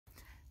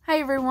Hi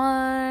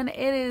everyone,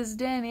 it is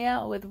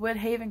Danielle with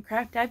Wooddhaven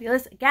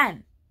Craftabulous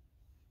again.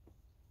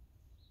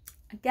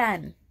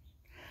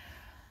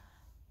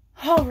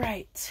 All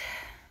right.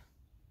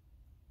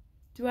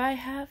 Do I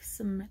have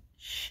some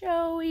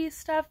showy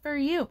stuff for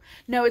you?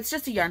 No, it's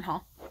just a yarn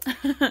haul.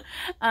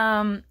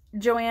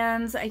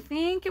 Joanns, I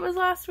think it was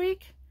last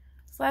week.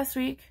 It's last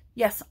week.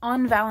 Yes,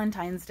 on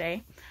Valentine's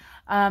Day.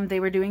 They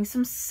were doing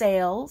some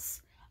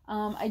sales.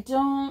 I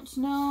don't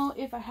know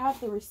if I have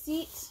the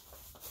receipt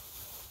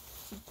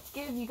to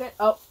give you guys.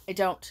 Oh, I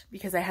don't,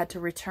 because I had to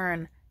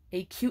return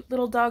a cute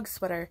little dog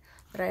sweater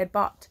that I had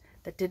bought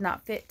that did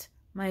not fit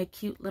my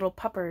cute little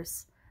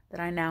puppers that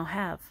I now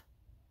have.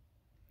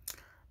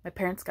 My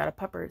parents got a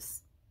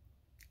puppers.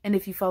 And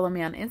if you follow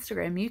me on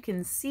Instagram, you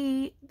can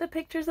see the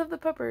pictures of the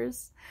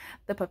puppers.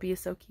 The puppy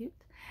is so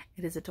cute.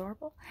 It is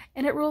adorable.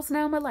 And it rules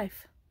now my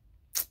life.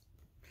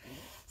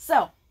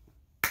 So,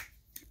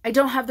 I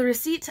don't have the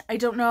receipt. I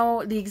don't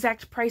know the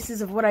exact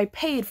prices of what I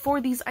paid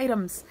for these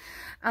items.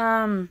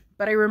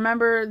 But I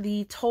remember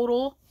the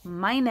total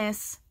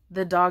minus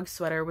the dog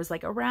sweater was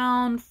like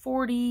around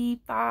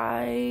 45,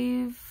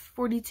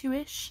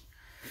 42-ish.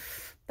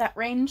 That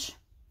range.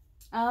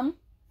 We're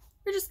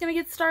just going to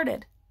get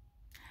started.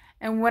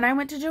 And when I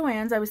went to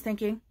Joann's, I was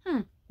thinking,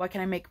 what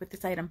can I make with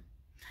this item?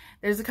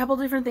 There's a couple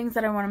different things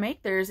that I want to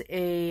make. There's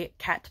a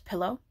cat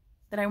pillow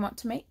that I want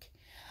to make.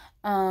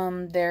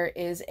 There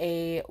is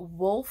a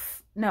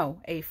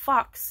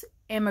fox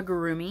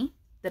amigurumi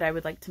that I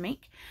would like to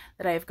make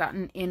that I have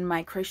gotten in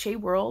my Crochet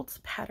World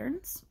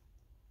patterns.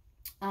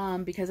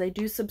 Because I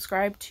do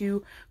subscribe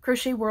to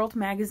Crochet World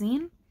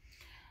magazine.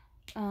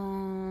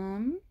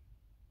 And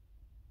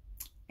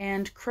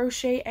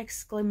Crochet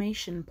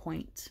Exclamation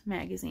Point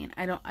magazine.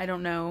 I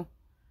don't know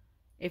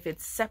if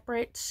it's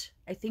separate.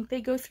 I think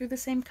they go through the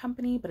same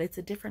company, but it's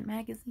a different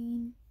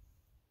magazine.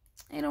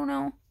 I don't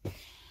know.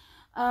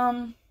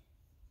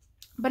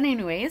 But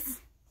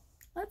anyways,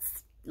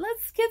 let's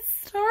get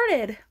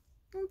started.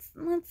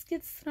 Let's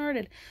get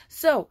started.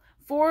 So,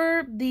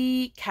 for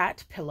the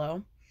cat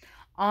pillow,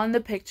 on the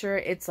picture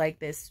it's like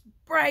this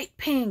bright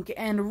pink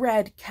and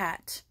red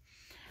cat.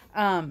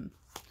 I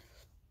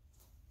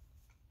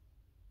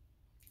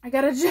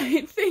got a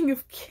giant thing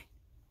of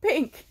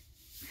pink.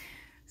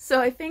 So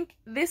I think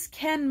this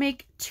can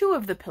make 2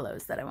 of the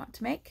pillows that I want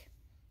to make.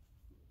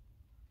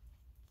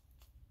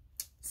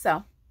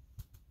 So,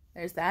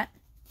 there's that.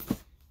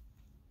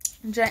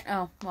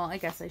 Oh, well, I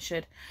guess I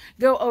should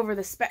go over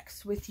the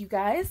specs with you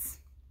guys.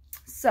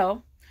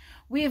 So,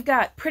 we've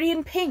got Pretty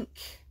in Pink.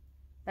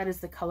 That is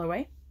the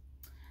colorway.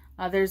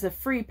 There's a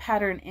free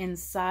pattern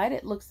inside.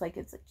 It looks like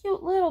it's a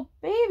cute little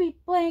baby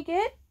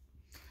blanket.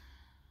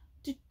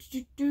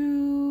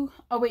 Oh,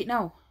 wait,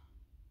 no.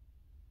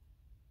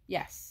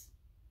 Yes.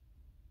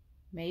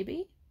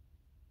 Maybe?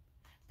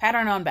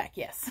 Pattern on back,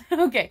 yes.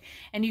 Okay.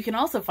 And you can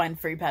also find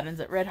free patterns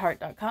at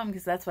redheart.com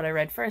because that's what I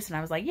read first. And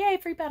I was like, yay,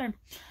 free pattern.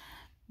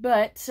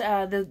 But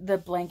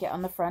the blanket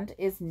on the front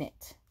is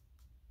knit.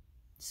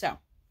 So,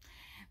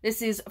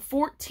 this is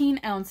 14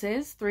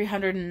 ounces,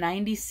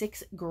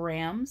 396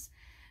 grams,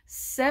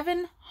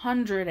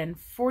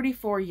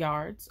 744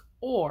 yards,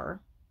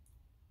 or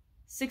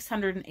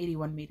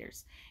 681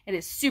 meters. It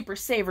is Super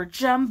Saver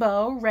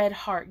Jumbo Red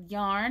Heart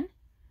yarn,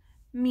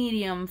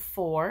 medium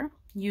 4.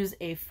 Use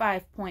a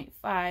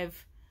 5.5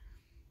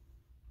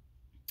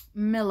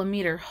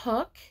 millimeter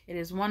hook. It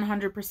is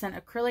 100%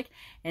 acrylic.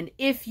 And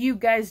if you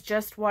guys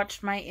just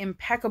watched my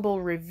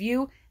Impeccable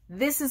review,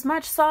 this is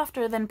much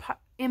softer than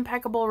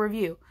Impeccable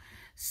review.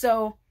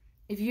 So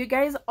if you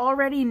guys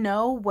already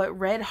know what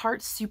Red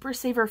Heart Super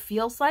Saver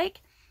feels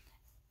like,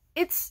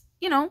 it's,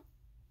 you know,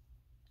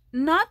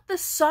 not the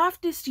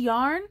softest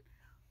yarn,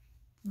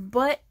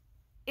 but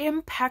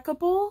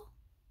Impeccable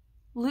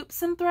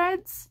loops and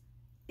threads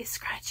is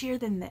scratchier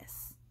than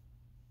this.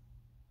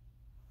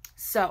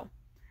 So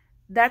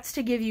that's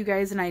to give you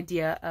guys an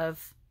idea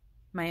of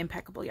my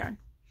Impeccable yarn.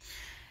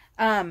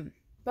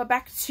 But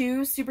back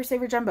to Super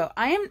Saver Jumbo.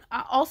 I'm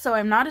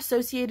not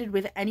associated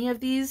with any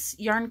of these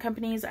yarn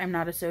companies. I'm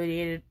not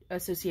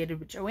associated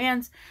with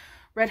Joanns,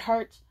 Red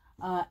Heart,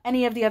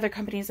 any of the other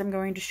companies I'm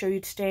going to show you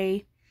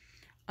today.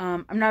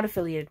 I'm not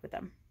affiliated with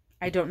them.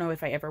 I don't know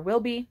if I ever will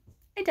be.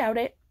 I doubt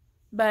it.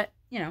 But,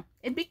 you know,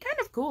 it'd be kind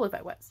of cool if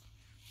I was.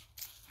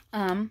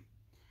 But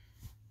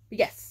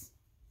yes,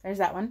 there's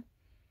that one.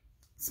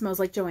 It smells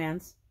like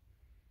Joann's.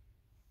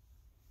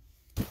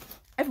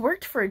 I've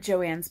worked for a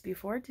Joann's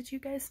before. Did you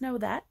guys know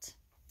that?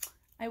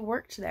 I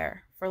worked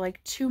there for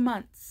like 2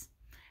 months.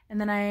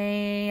 And then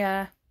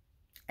I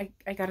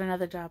got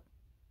another job,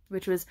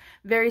 which was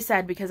very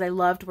sad because I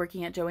loved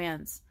working at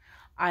Joann's.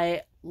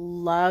 I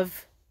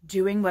love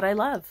doing what I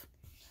love.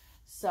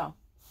 So,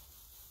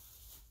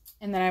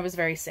 and then I was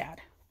very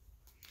sad.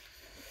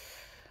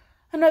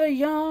 Another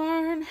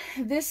yarn.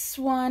 This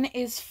one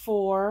is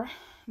for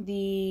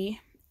the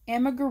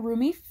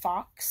amigurumi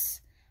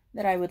fox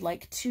that I would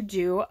like to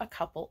do a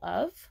couple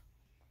of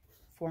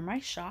for my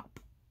shop.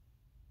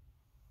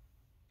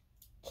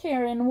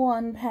 Karen,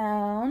 1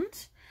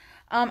 pound.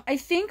 I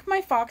think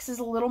my fox is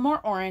a little more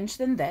orange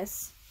than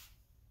this.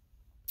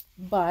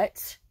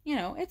 but, you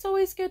know, it's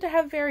always good to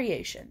have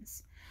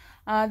variations.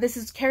 This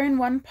is Karen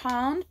 1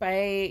 pound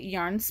by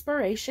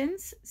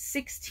Yarnspirations,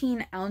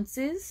 16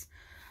 ounces,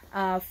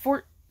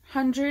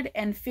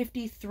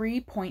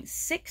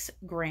 453.6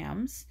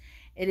 grams.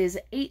 It is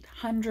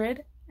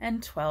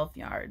 812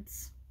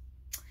 yards.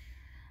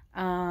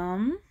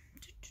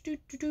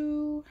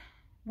 100%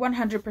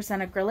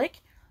 acrylic,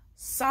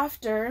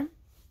 softer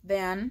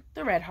than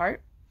the Red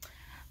Heart,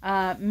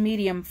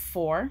 medium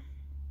 4,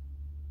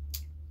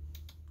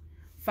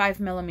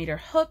 5mm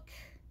hook.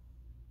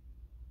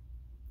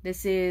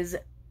 This is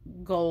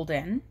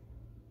golden.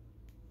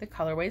 The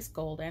colorway is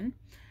golden.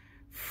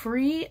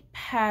 Free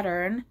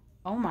pattern.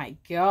 Oh my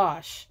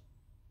gosh.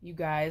 You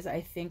guys,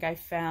 I think I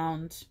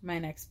found my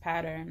next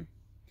pattern.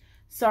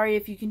 Sorry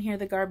if you can hear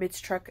the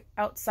garbage truck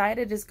outside.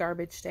 It is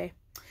garbage day.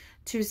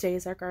 Tuesday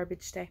is our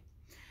garbage day.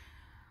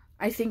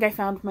 I think I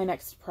found my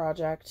next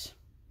project.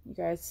 You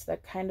guys,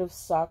 that kind of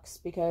sucks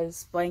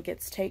because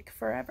blankets take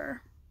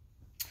forever.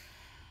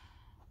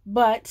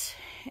 But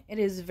it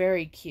is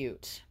very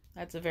cute.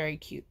 That's a very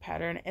cute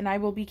pattern, and I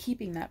will be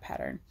keeping that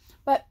pattern.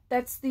 But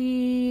that's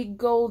the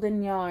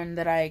golden yarn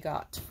that I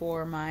got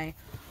for my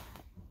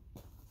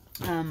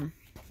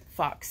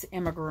fox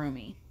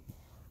amigurumi.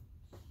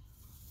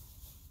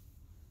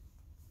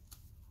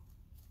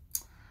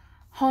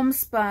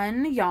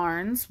 Homespun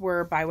yarns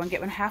were buy one get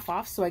one half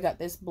off, so I got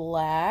this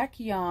black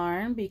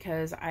yarn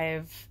because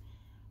I've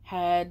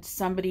had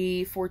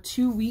somebody for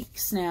 2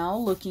 weeks now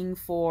looking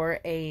for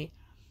a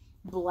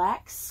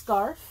black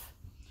scarf.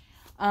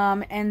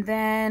 And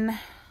then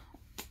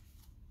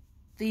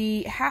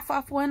the half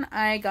off one,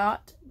 I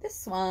got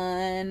this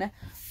one,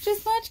 which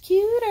is much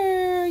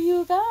cuter,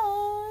 you guys.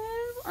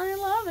 I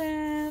love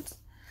it.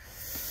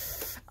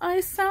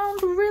 I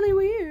sound really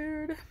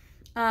weird.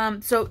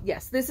 So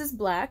yes, this is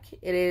black.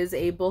 It is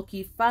a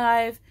bulky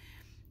 5.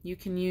 You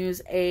can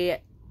use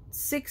a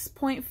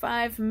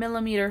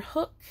 6.5mm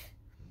hook,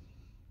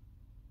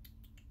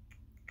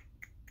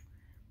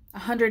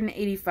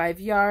 185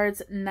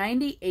 yards,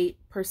 98%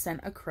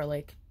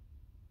 acrylic,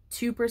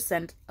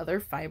 2% other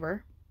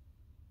fiber.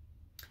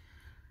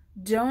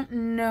 Don't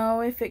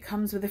know if it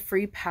comes with a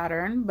free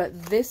pattern,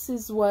 but this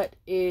is what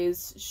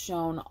is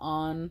shown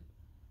on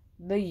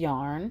the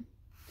yarn.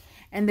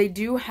 And they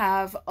do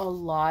have a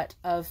lot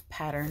of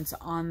patterns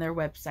on their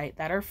website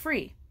that are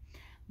free,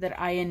 that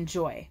I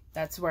enjoy.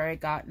 That's where I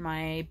got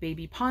my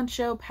baby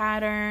poncho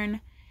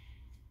pattern.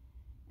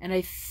 And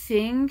I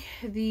think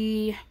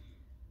the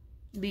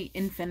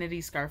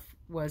infinity scarf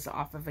was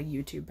off of a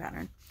YouTube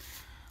pattern.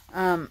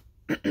 And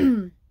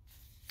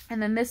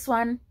then this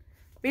one,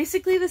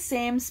 basically the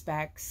same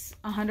specs,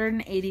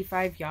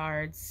 185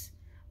 yards,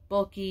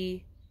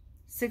 bulky,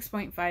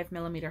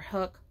 6.5mm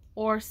hook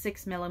or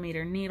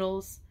 6mm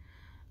needles.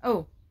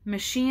 Oh,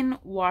 machine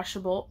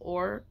washable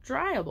or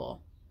dryable.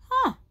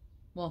 Huh.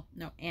 Well,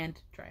 no,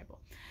 and dryable.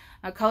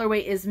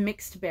 Colorway is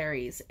mixed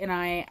berries, and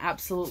I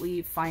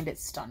absolutely find it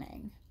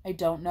stunning. I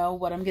don't know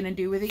what I'm going to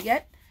do with it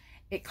yet.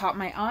 It caught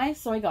my eye,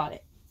 so I got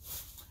it.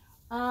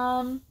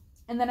 And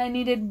then I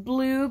needed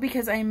blue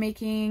because I'm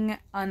making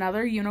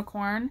another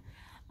unicorn.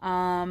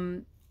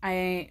 A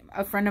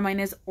friend of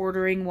mine is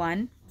ordering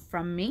one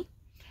from me.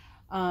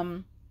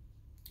 And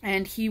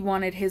he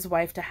wanted his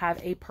wife to have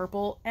a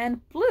purple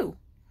and blue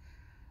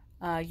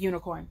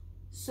unicorn.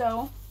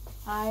 So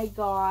I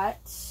got,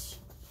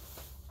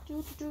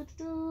 please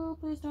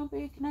don't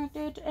be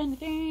connected to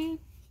anything.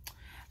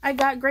 I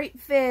got Grape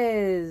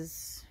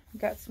Fizz.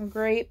 Got some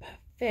Grape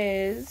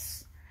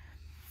Fizz.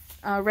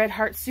 Red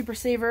Heart Super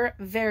Saver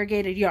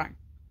variegated yarn.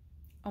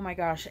 Oh my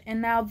gosh.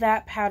 And now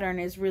that pattern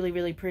is really,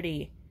 really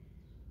pretty.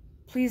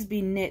 Please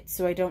be knit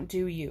so I don't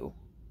do you.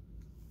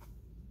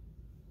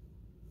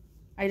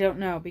 I don't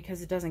know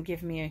because it doesn't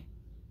give me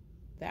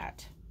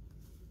that.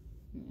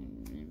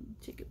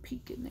 Take a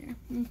peek in there.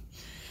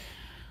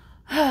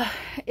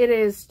 It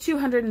is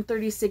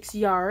 236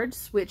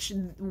 yards, which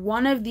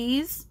one of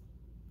these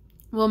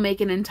will make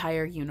an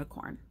entire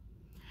unicorn,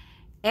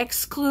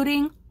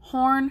 excluding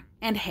horn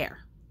and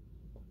hair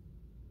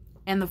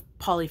and the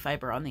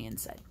polyfiber on the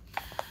inside.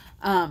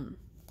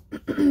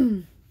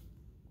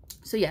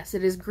 So yes,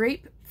 it is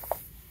Grape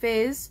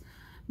Fizz,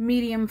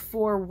 medium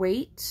 4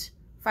 weight,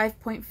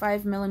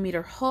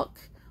 5.5mm hook,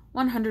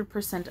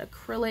 100%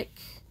 acrylic,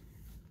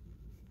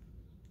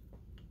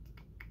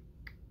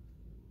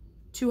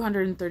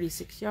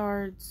 236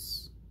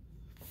 yards.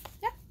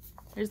 Yeah,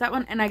 there's that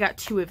one. And I got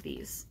 2 of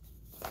these.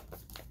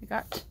 I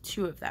got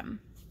 2 of them.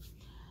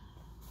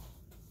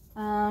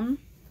 I'm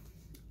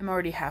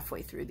already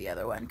halfway through the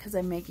other one because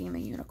I'm making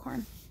the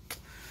unicorn.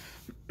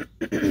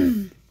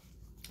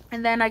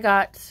 And then I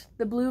got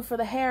the blue for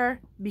the hair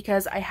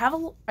because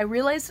I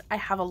realized I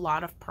have a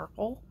lot of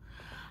purple.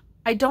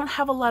 I don't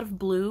have a lot of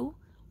blue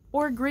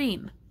or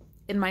green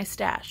in my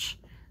stash.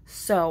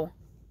 So,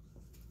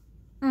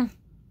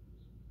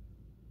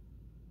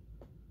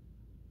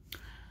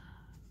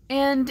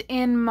 And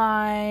in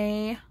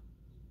my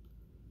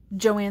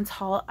Joanns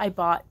haul, I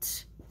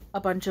bought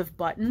a bunch of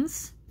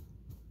buttons.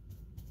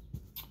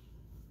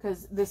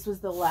 because this was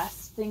the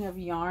last thing of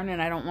yarn, and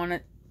I don't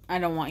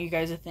want you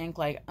guys to think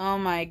like, oh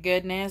my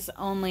goodness,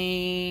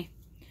 only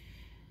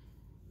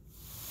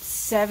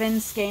 7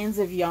 skeins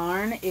of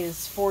yarn is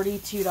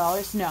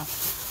 $42. No,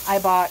 I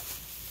bought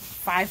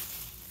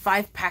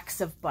five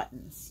packs of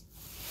buttons.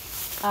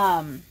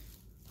 And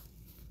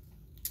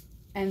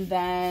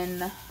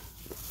then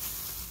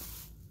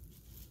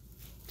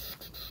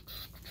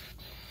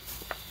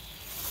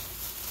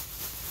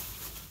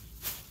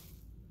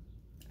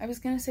I was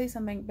going to say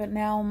something, but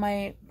now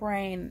my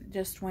brain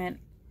just went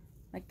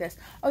like this.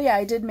 Oh yeah,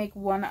 I did make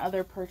one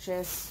other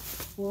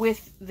purchase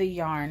with the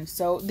yarn.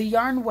 So the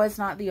yarn was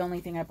not the only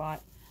thing I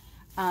bought.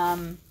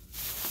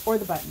 Or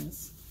the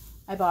buttons.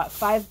 I bought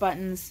 5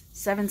 buttons,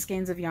 7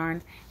 skeins of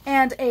yarn,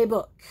 and a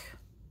book.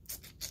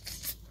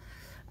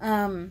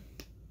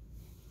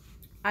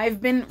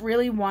 I've been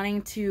really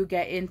wanting to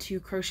get into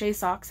crochet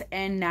socks,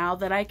 and now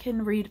that I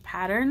can read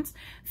patterns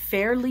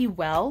fairly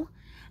well,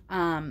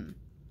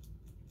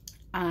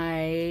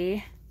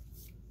 I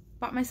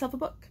bought myself a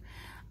book.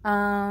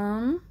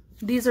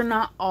 These are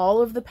not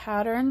all of the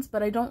patterns,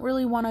 but I don't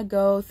really want to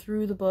go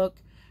through the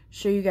book,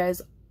 show you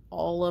guys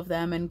all of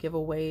them, and give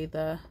away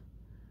the,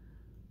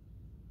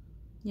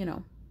 you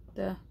know,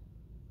 the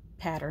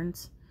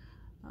patterns,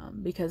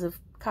 because of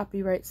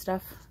copyright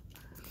stuff.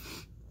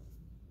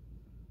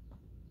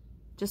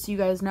 Just so you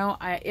guys know,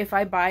 if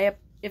I buy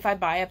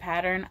a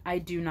pattern, I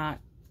do not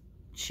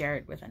share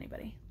it with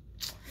anybody,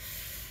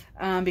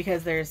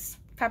 because there's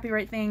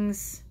copyright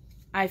things.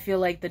 I feel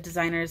like the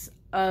designers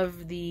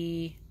of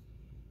the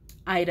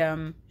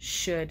item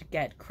should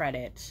get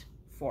credit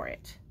for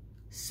it.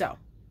 So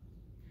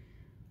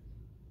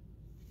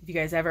if you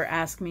guys ever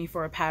ask me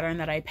for a pattern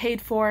that I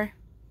paid for,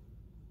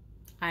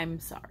 I'm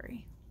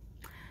sorry.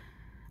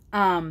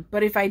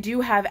 But if I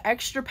do have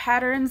extra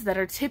patterns that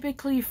are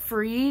typically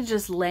free,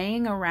 just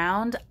laying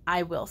around,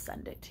 I will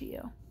send it to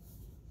you.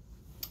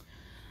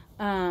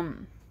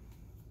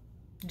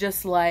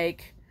 Just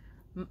like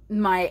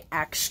my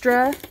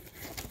extra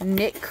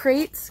knit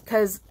crates,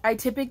 because I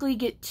typically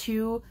get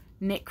 2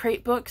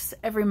 Knitcrate books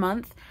every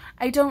month.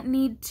 I don't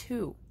need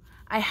 2.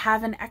 I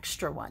have an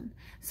extra one.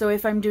 So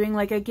if I'm doing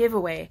like a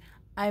giveaway,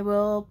 I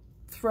will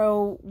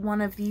throw one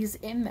of these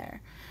in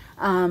there.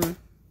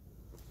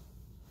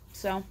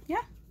 So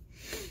yeah.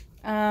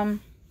 One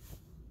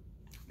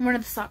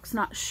of the socks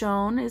not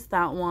shown is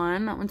that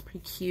one. That one's pretty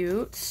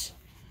cute.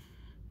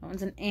 That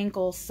one's an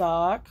ankle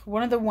sock.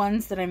 One of the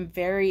ones that I'm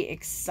very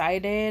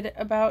excited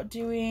about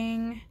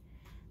doing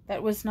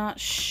that was not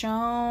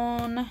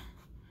shown.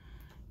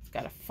 I've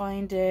got to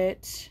find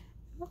it.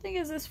 I don't think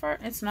it's this far.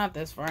 It's not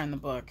this far in the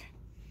book.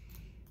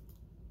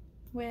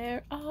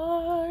 Where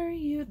are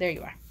you? There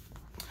you are.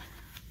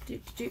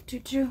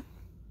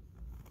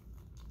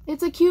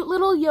 It's a cute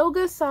little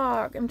yoga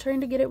sock. I'm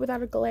trying to get it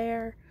without a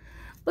glare.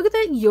 Look at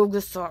that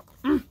yoga sock.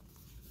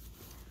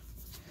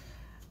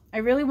 I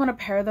really want to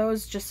pair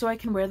those just so I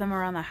can wear them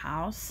around the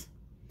house.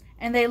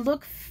 And they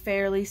look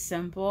fairly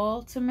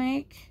simple to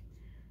make,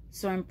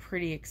 so I'm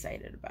pretty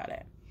excited about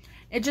it.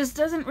 It just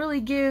doesn't really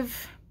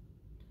give,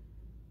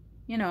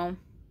 you know,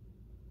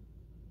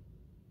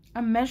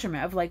 a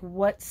measurement of like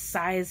what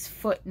size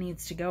foot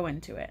needs to go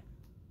into it,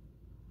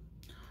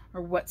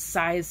 or what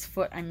size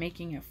foot I'm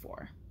making it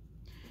for,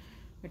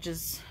 which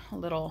is a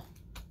little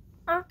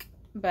irk,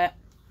 but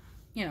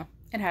you know,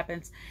 it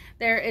happens.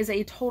 There is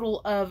a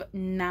total of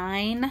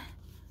 9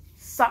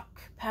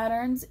 sock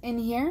patterns in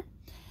here,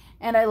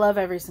 and I love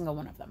every single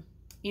one of them,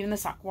 even the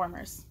sock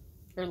warmers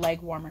or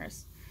leg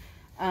warmers.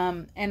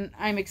 And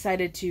I'm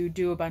excited to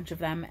do a bunch of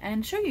them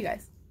and show you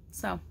guys.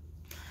 So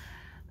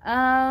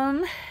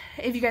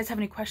if you guys have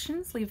any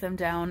questions, leave them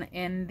down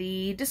in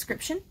the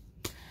description.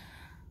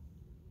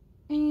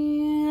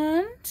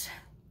 And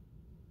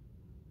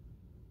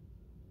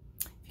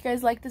if you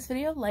guys like this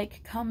video,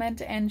 like,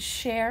 comment, and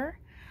share.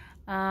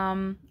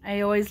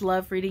 I always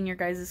love reading your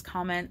guys'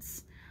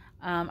 comments.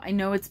 I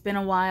know it's been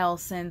a while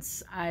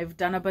since I've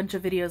done a bunch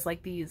of videos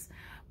like these,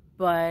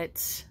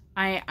 but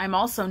I'm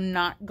also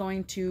not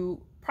going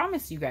to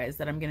promise you guys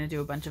that I'm going to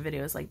do a bunch of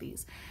videos like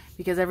these,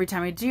 because every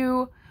time I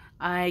do,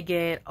 I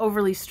get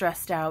overly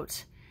stressed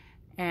out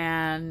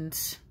and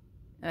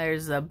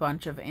there's a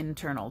bunch of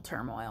internal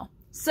turmoil.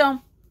 So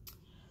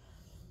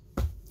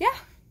yeah,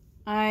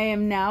 I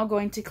am now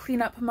going to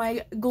clean up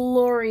my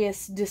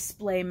glorious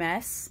display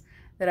mess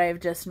that I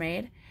have just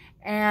made,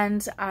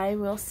 and I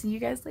will see you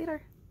guys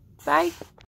later. Bye.